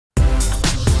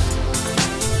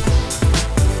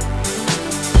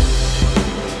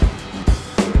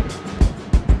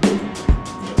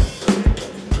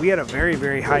had a very,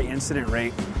 very high incident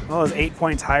rate. Well, it was 8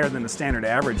 points higher than the standard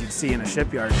average you'd see in a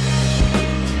shipyard.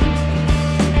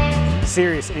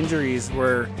 Serious injuries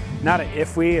were not an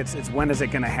if-we, it's when is it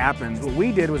going to happen. What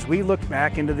we did was we looked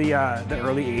back into the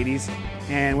early 80s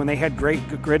and when they had great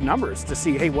grid numbers to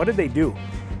see, hey, what did they do?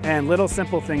 And little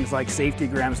simple things like safety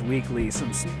grams weekly,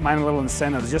 some minor little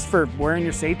incentives just for wearing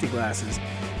your safety glasses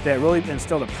that really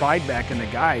instilled a pride back in the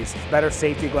guys. Better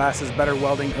safety glasses, better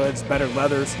welding hoods, better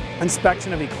leathers,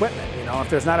 inspection of equipment. You know,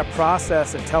 if there's not a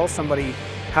process that tells somebody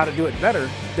how to do it better,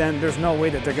 then there's no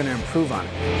way that they're going to improve on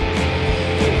it.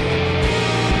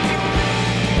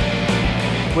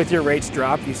 With your rates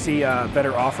drop, you see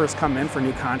better offers come in for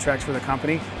new contracts for the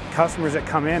company. Customers that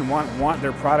come in want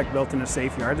their product built in a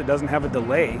safe yard that doesn't have a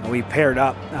delay. We paired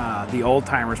up the old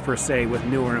timers per se with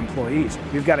newer employees.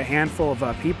 We've got a handful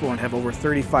of people and have over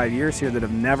 35 years here that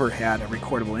have never had a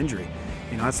recordable injury.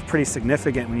 You know, that's pretty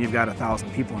significant when you've got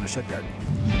 1,000 people in a shipyard.